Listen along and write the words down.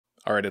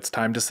All right, it's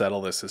time to settle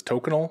this. Is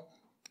Toconol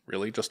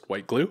really just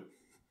white glue?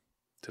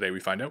 Today we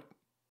find out.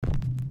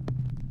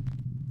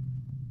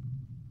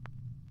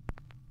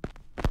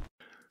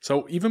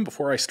 So even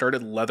before I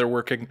started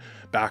leatherworking,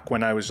 back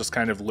when I was just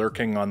kind of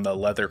lurking on the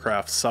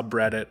leathercraft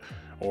subreddit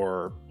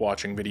or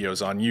watching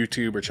videos on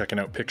YouTube or checking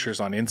out pictures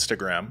on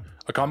Instagram,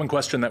 a common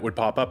question that would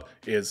pop up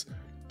is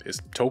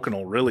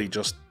Toconol really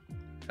just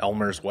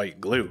Elmer's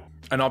white glue?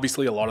 And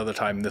obviously a lot of the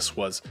time this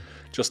was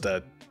just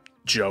a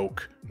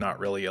joke, not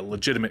really a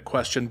legitimate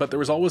question, but there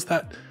was always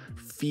that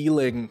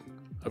feeling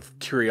of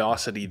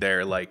curiosity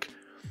there, like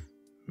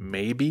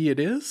maybe it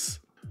is?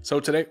 So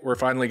today we're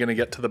finally going to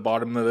get to the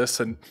bottom of this,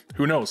 and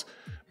who knows,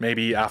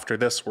 maybe after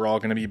this we're all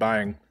going to be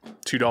buying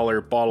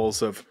 $2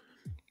 bottles of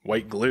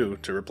white glue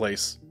to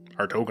replace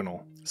our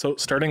Toconol. So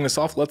starting this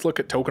off, let's look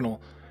at Toconol.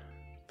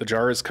 The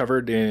jar is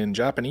covered in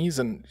Japanese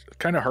and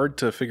kind of hard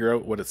to figure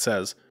out what it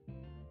says.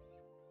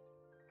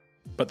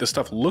 But this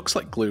stuff looks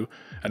like glue,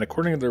 and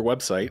according to their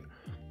website,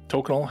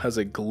 Toconol has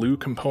a glue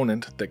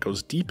component that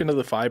goes deep into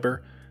the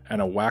fiber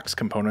and a wax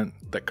component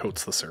that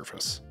coats the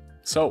surface.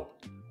 So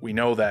we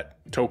know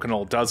that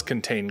Toconol does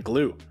contain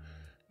glue.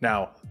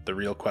 Now, the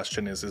real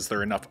question is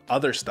there enough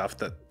other stuff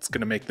that's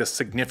going to make this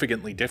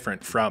significantly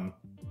different from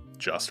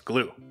just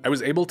glue? I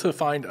was able to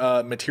find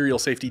a material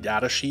safety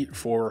data sheet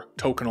for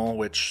Toconol,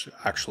 which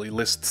actually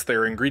lists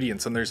their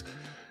ingredients, and there's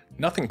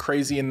nothing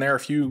crazy in there, a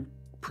few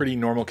pretty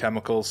normal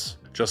chemicals,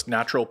 just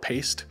natural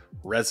paste,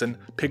 resin,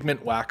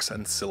 pigment wax,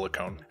 and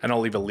silicone. And I'll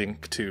leave a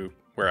link to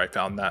where I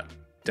found that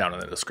down in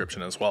the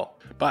description as well.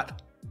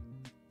 But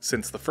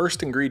since the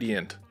first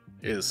ingredient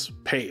is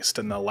paste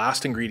and the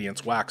last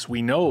ingredient's wax,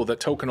 we know that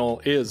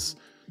Toconol is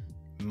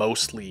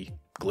mostly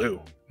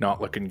glue.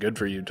 Not looking good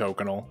for you,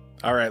 Toconol.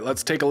 All right,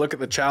 let's take a look at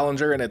the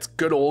Challenger and its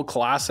good old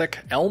classic,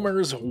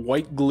 Elmer's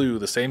white glue,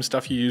 the same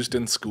stuff you used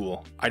in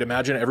school. I'd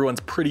imagine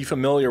everyone's pretty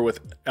familiar with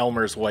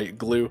Elmer's white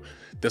glue.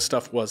 This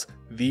stuff was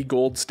the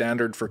gold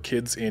standard for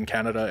kids in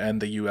Canada and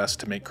the US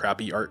to make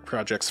crappy art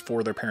projects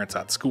for their parents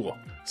at school.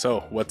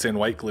 So what's in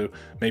white glue?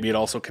 Maybe it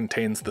also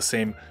contains the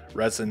same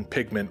resin,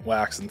 pigment,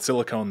 wax, and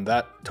silicone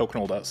that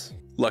Toconol does.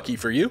 Lucky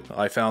for you,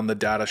 I found the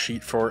data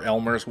sheet for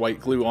Elmer's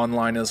white glue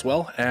online as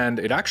well, and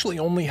it actually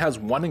only has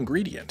one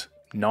ingredient: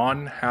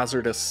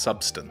 non-hazardous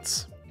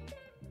substance.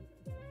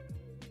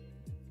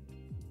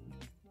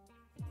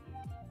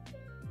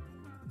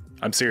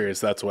 I'm serious,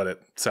 that's what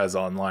it says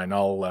online.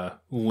 I'll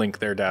link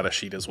their data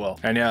sheet as well.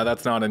 And yeah,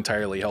 that's not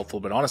entirely helpful,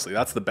 but honestly,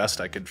 that's the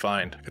best I could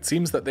find. It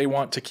seems that they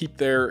want to keep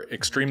their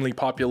extremely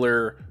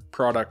popular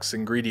products'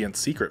 ingredients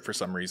secret for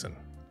some reason.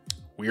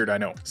 Weird, I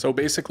know. So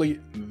basically,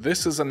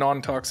 this is a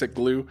non-toxic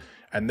glue,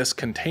 and this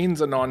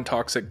contains a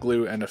non-toxic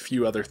glue and a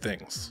few other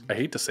things. I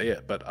hate to say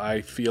it, but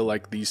I feel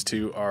like these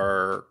two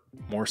are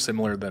more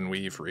similar than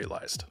we've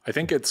realized. I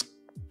think it's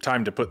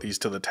time to put these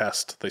to the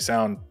test. They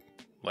sound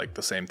like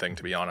the same thing,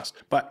 to be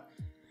honest. But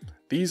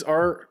these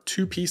are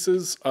two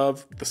pieces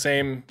of the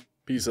same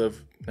piece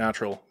of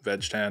natural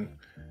veg tan.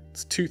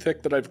 It's too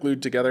thick that I've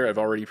glued together. I've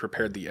already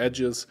prepared the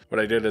edges. What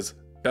I did is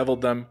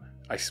beveled them.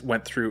 I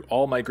went through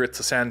all my grits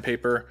of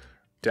sandpaper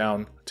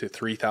down to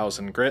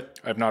 3000 grit.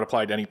 I've not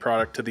applied any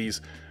product to these.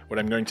 What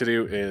I'm going to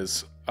do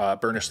is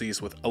burnish these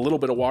with a little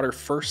bit of water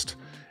first,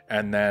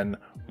 and then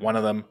one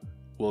of them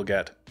will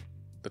get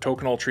the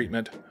Toconol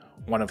treatment,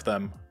 one of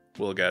them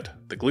will get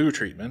the glue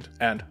treatment,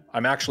 and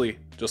I'm actually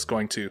just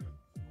going to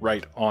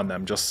write on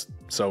them just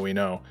so we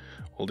know.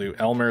 We'll do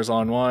Elmer's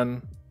on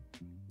one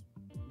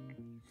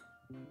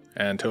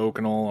and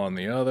Toconol on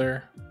the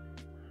other.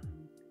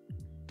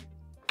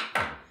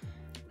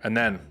 And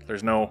then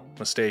there's no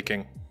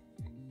mistaking,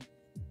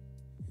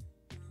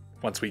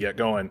 once we get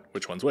going,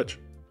 which one's which.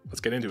 Let's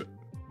get into it.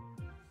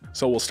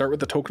 So we'll start with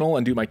the Toconol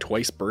and do my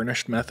twice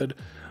burnished method.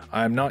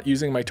 I'm not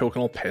using my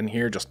Toconol pen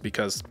here just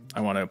because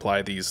I want to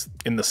apply these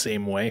in the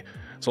same way.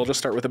 So I'll just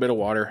start with a bit of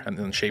water and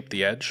then shape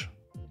the edge.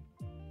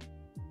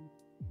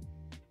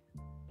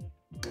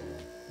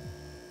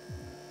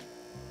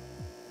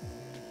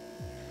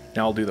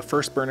 Now I'll do the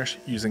first burnish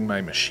using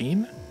my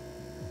machine.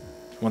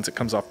 Once it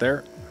comes off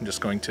there, I'm just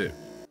going to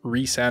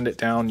resand it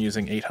down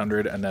using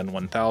 800 and then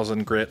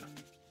 1000 grit.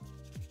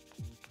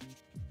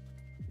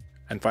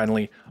 And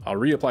finally, I'll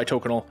reapply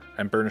Toconol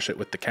and burnish it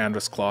with the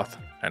canvas cloth,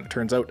 and it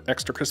turns out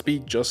extra crispy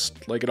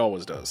just like it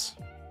always does.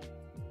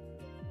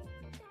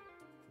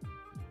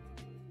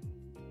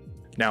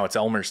 Now it's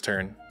Elmer's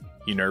turn.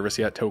 You nervous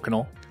yet,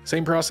 Toconol?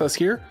 Same process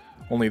here,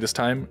 only this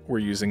time we're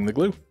using the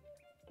glue.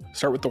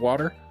 Start with the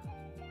water.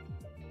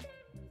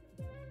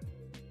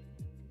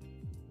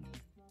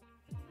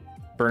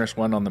 Burnish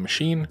one on the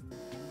machine.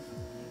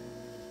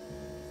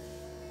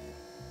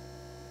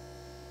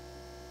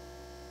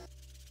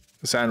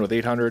 Sand with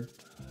 800,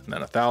 and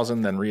then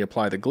 1000, then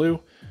reapply the glue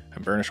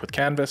and burnish with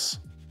canvas.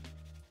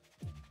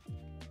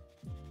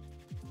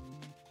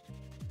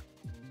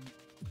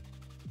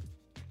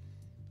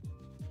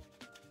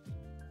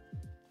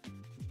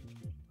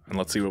 And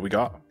let's see what we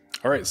got.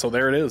 All right, so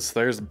there it is.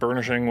 There's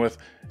burnishing with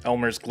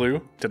Elmer's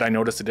glue. Did I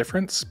notice a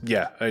difference?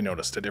 Yeah, I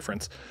noticed a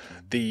difference.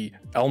 The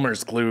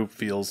Elmer's glue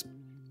feels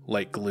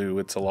like glue.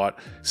 It's a lot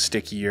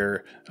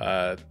stickier.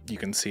 You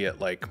can see it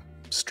like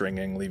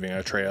stringing, leaving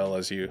a trail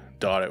as you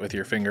dot it with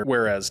your finger.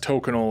 Whereas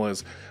Toconol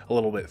is a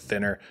little bit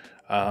thinner.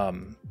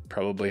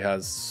 Probably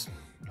has,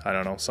 I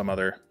don't know, some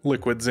other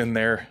liquids in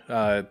there.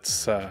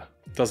 It's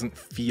doesn't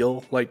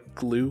feel like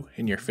glue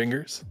in your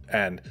fingers.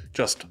 And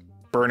just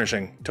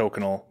burnishing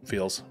Toconol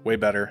feels way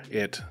better.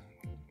 It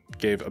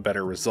gave a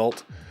better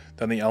result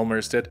than the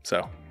Elmer's did.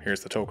 So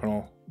here's the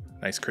Toconol,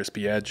 nice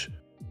crispy edge.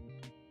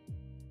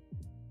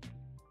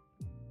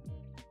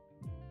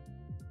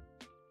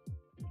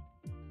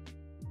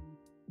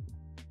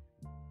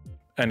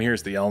 And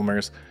here's the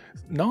Elmer's.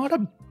 Not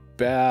a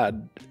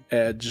bad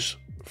edge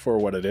for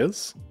what it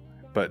is,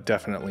 but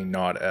definitely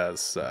not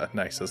as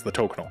nice as the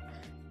Toconol.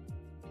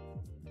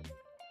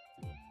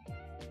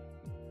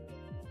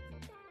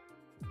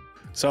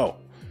 So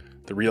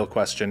the real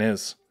question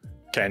is,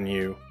 can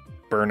you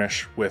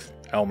burnish with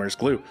Elmer's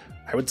glue?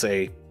 I would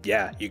say,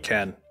 yeah, you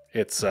can.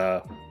 It's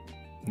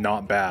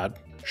not bad.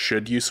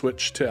 Should you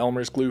switch to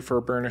Elmer's glue for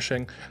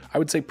burnishing? I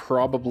would say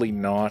probably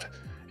not.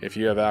 If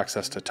you have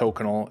access to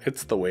Toconol,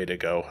 it's the way to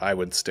go. I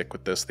would stick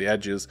with this. The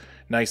edge is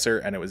nicer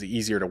and it was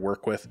easier to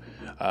work with.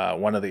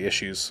 One of the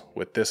issues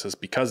with this is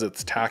because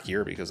it's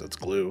tackier, because it's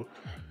glue,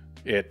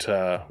 it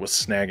was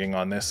snagging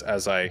on this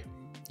as I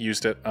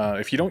used it.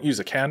 If you don't use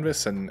a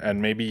canvas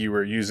and maybe you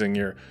were using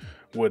your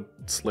wood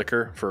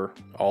slicker for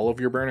all of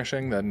your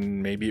burnishing,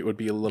 then maybe it would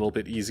be a little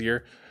bit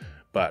easier.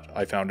 But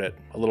I found it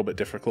a little bit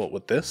difficult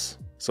with this.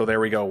 So there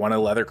we go. One of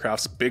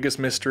leathercraft's biggest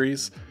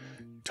mysteries.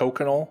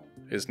 Toconol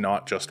is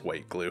not just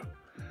white glue.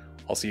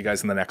 I'll see you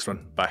guys in the next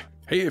one. Bye.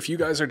 Hey, if you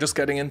guys are just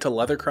getting into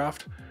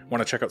leathercraft,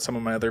 want to check out some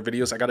of my other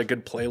videos, I got a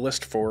good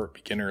playlist for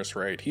beginners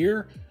right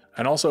here.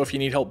 And also if you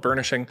need help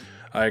burnishing,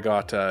 I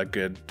got a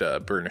good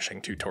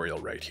burnishing tutorial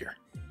right here.